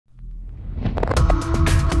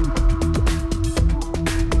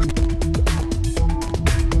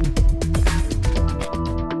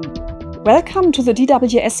Welcome to the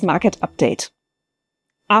DWS Market Update.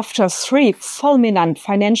 After 3 fulminant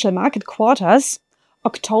financial market quarters,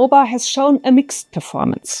 October has shown a mixed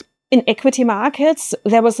performance. In equity markets,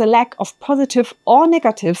 there was a lack of positive or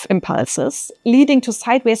negative impulses, leading to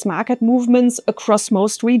sideways market movements across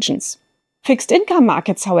most regions. Fixed income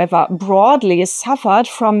markets, however, broadly suffered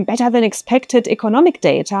from better than expected economic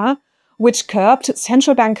data, which curbed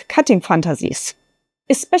central bank cutting fantasies.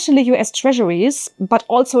 Especially US Treasuries, but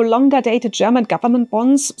also longer-dated German government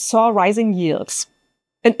bonds saw rising yields.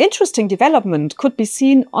 An interesting development could be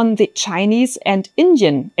seen on the Chinese and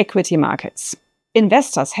Indian equity markets.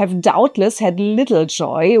 Investors have doubtless had little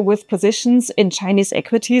joy with positions in Chinese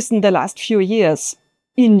equities in the last few years.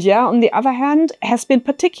 India, on the other hand, has been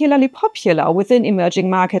particularly popular within emerging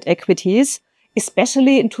market equities,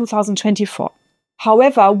 especially in 2024.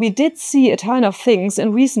 However, we did see a turn of things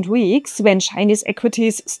in recent weeks when Chinese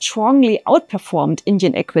equities strongly outperformed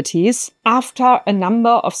Indian equities after a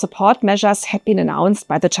number of support measures had been announced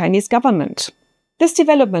by the Chinese government. This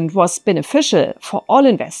development was beneficial for all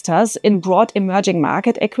investors in broad emerging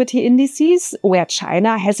market equity indices where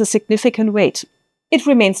China has a significant weight. It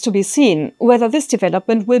remains to be seen whether this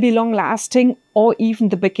development will be long-lasting or even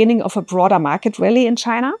the beginning of a broader market rally in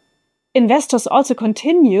China. Investors also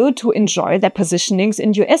continue to enjoy their positionings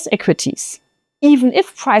in US equities. Even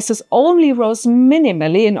if prices only rose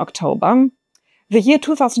minimally in October, the year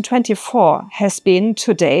 2024 has been,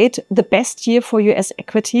 to date, the best year for US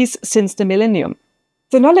equities since the millennium.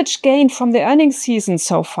 The knowledge gained from the earnings season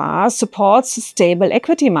so far supports stable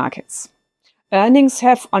equity markets. Earnings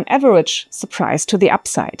have, on average, surprised to the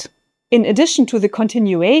upside. In addition to the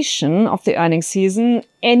continuation of the earnings season,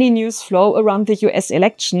 any news flow around the US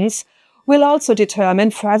elections will also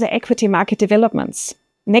determine further equity market developments.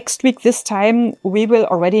 Next week this time, we will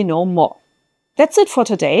already know more. That's it for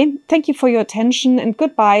today. Thank you for your attention and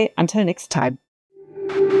goodbye until next time.